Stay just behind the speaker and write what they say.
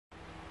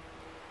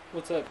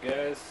What's up,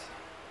 guys?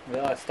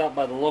 Well, I stopped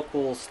by the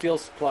local steel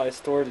supply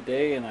store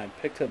today and I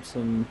picked up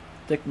some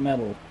thick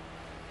metal.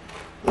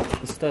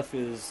 This stuff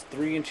is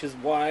 3 inches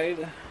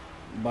wide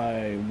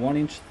by 1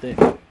 inch thick.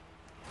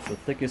 It's the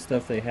thickest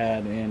stuff they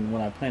had, and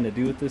what I plan to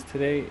do with this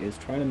today is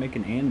try to make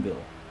an anvil.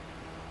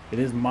 It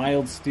is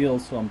mild steel,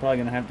 so I'm probably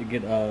going to have to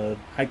get a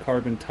high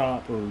carbon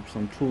top or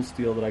some tool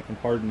steel that I can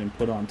harden and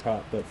put on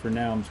top, but for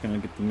now I'm just going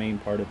to get the main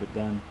part of it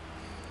done.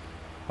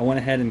 I went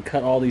ahead and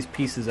cut all these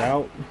pieces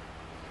out.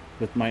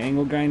 With my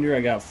angle grinder,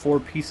 I got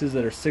 4 pieces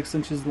that are 6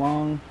 inches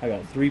long. I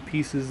got 3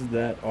 pieces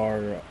that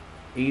are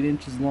 8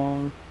 inches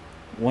long.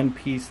 1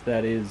 piece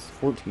that is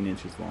 14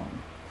 inches long.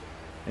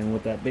 And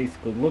what that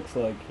basically looks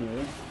like here,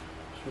 I'll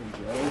show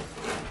you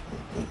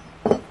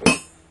guys.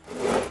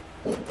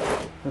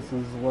 This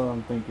is what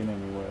I'm thinking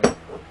anyway.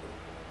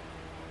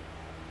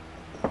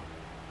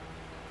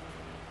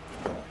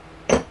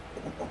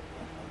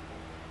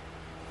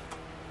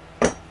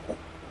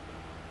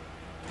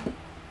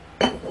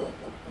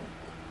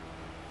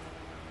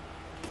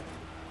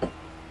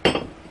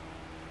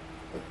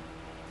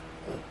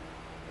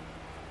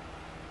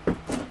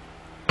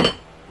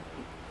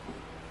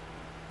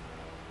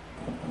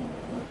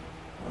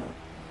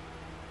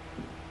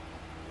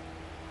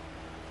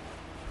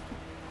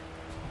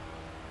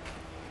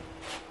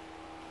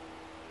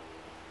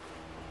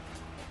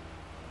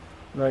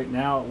 Right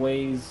now it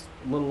weighs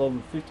a little over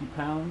 50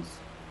 pounds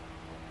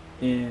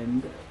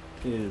and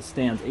it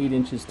stands 8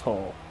 inches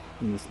tall.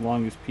 And this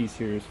longest piece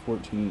here is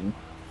 14.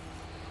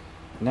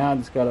 Now I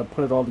just gotta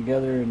put it all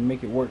together and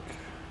make it work.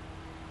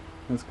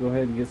 Let's go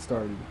ahead and get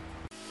started.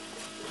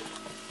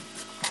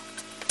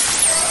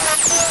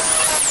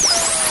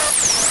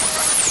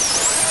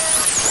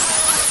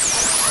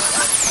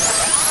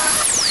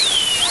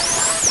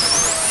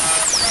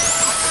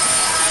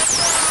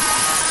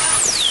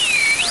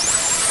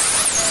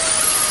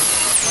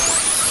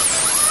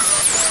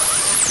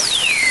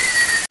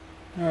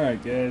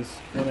 Alright guys,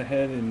 went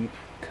ahead and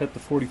cut the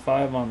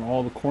 45 on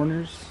all the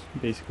corners,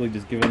 basically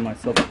just giving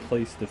myself a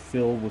place to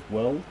fill with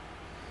weld.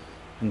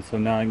 And so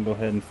now I can go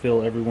ahead and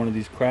fill every one of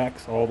these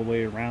cracks all the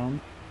way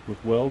around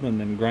with weld, and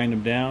then grind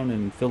them down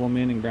and fill them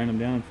in and grind them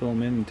down and fill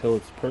them in until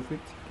it's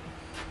perfect.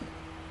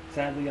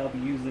 Sadly, I'll be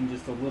using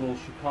just a little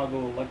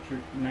Chicago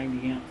Electric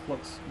 90 amp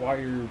flux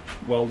wire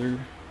welder,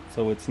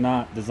 so it's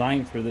not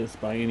designed for this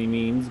by any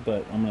means,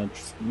 but I'm going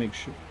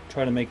to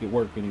try to make it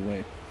work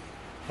anyway.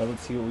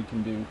 Let's see what we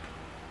can do.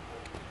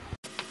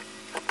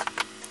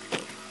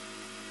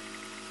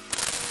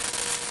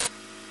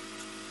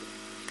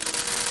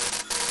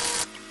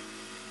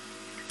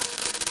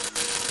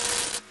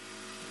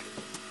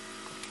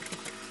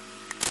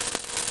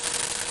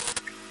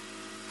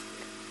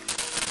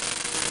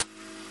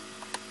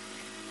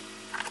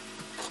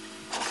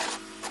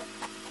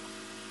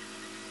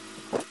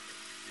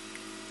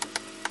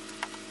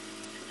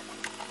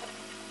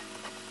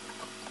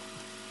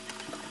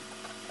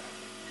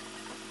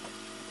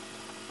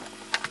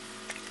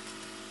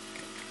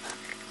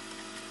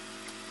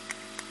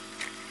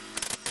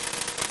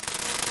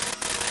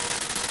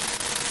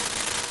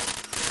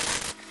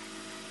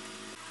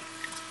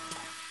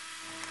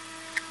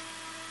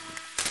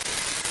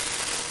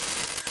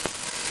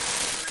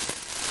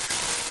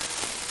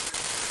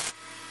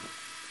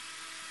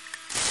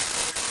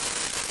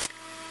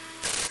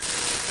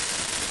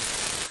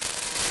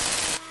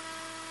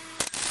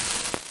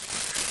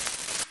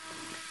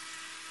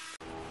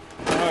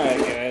 Alright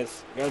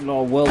guys, got it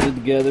all welded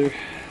together.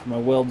 My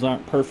welds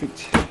aren't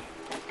perfect,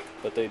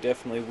 but they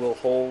definitely will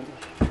hold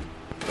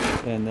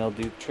and they'll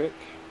do the trick.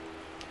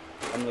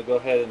 I'm going to go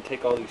ahead and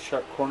take all these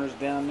sharp corners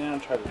down now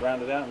and try to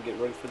round it out and get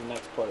ready for the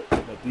next part.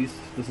 But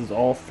this is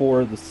all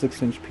 4 of the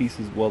 6-inch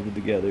pieces welded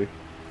together.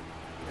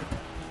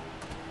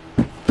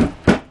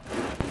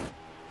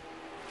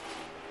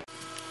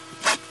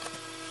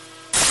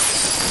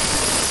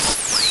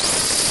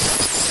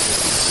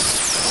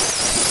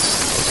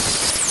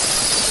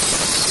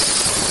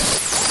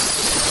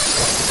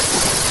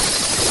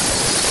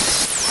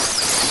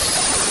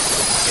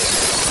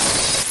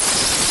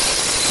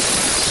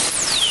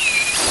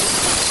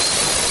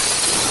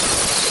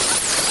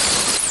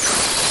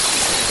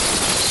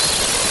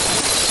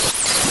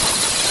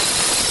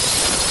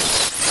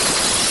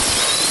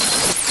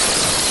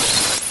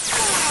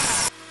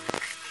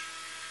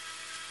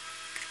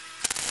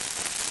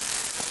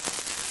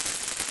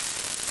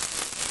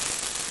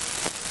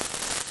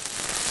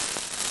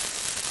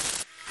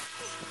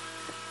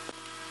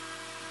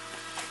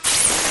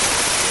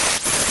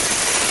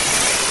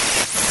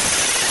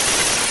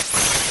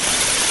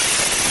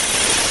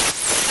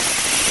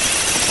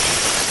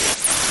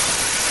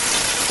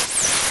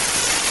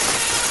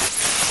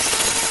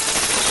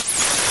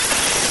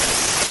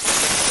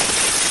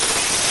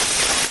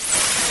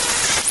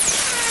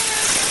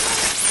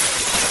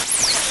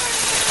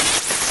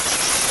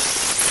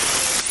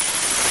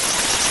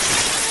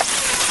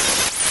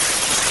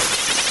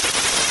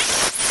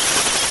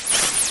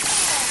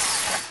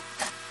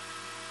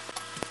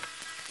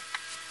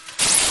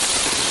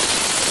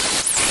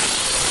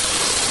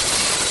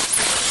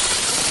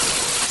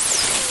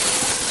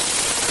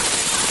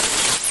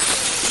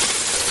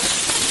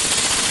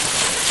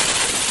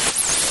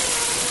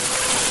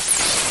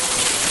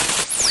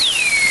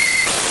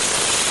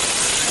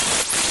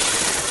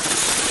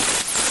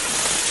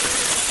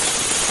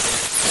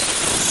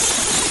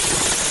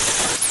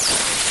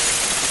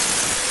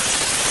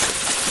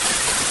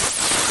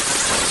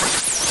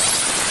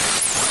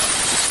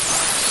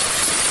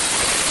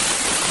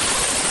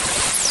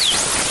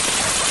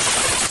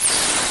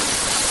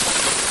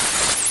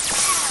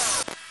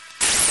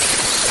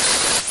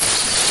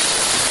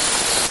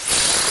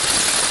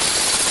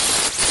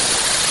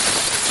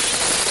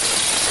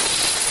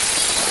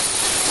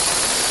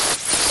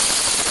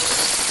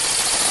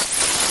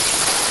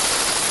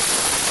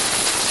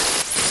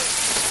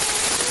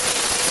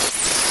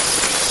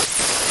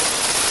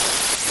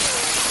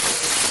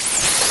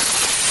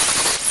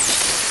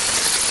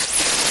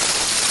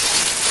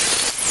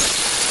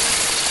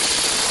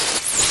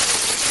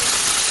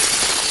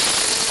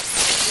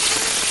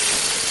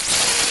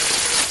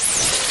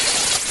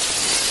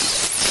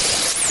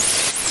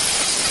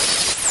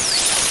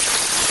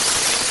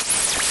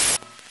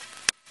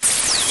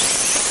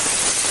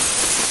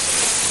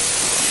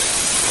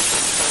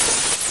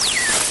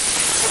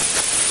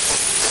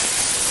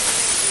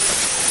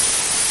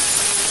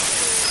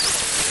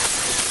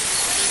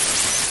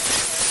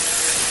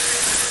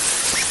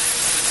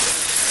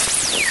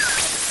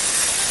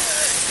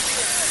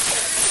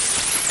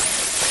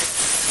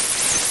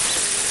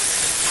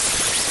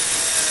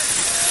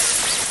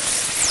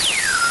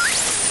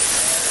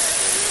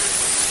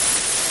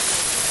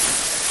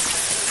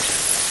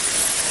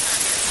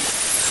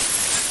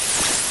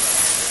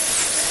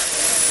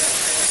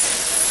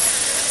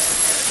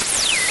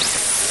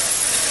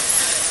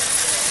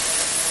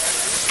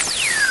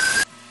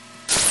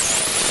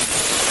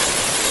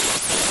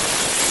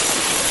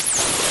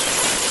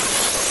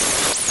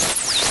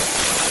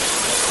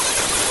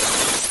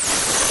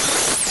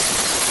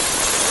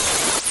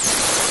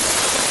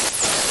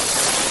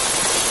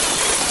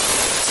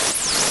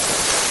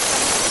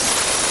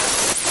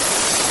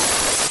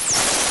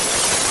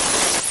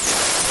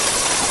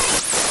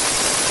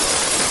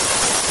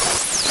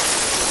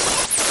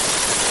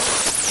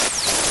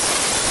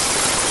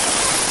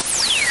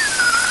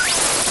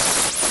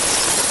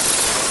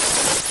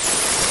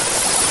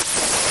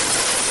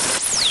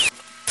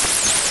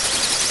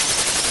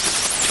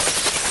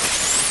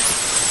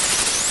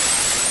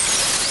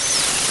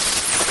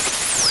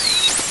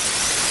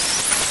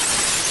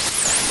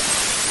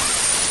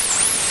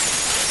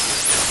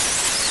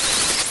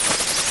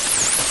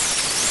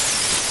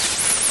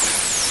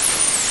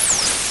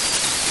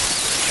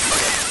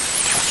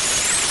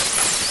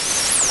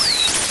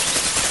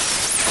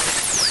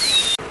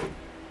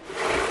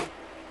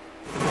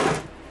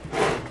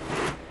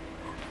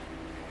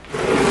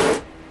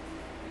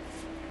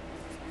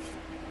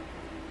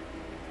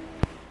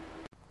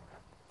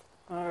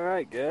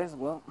 guys,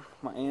 well,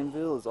 my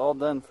anvil is all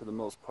done for the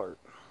most part.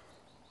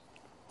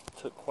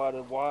 Took quite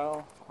a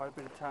while, quite a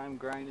bit of time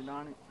grinding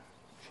on it,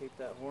 shape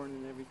that horn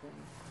and everything.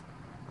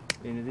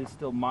 And it is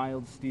still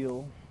mild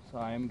steel, so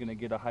I am going to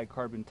get a high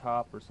carbon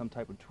top or some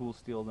type of tool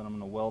steel that I'm going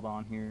to weld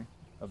on here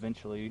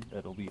eventually.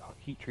 That'll be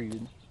heat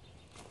treated.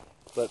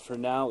 But for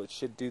now, it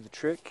should do the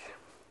trick.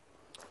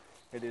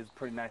 It is a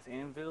pretty nice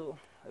anvil.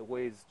 It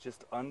weighs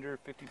just under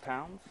 50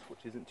 pounds, which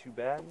isn't too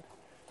bad.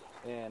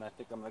 And I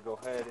think I'm going to go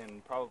ahead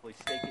and probably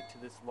stake it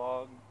to this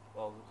log,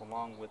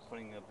 along with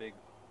putting a big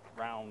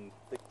round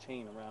thick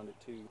chain around it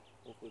too.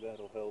 Hopefully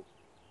that'll help.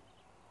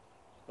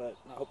 But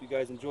I hope you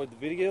guys enjoyed the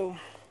video.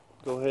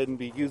 Go ahead and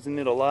be using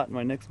it a lot in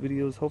my next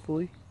videos,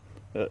 hopefully.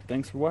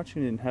 Thanks for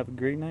watching and have a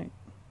great night.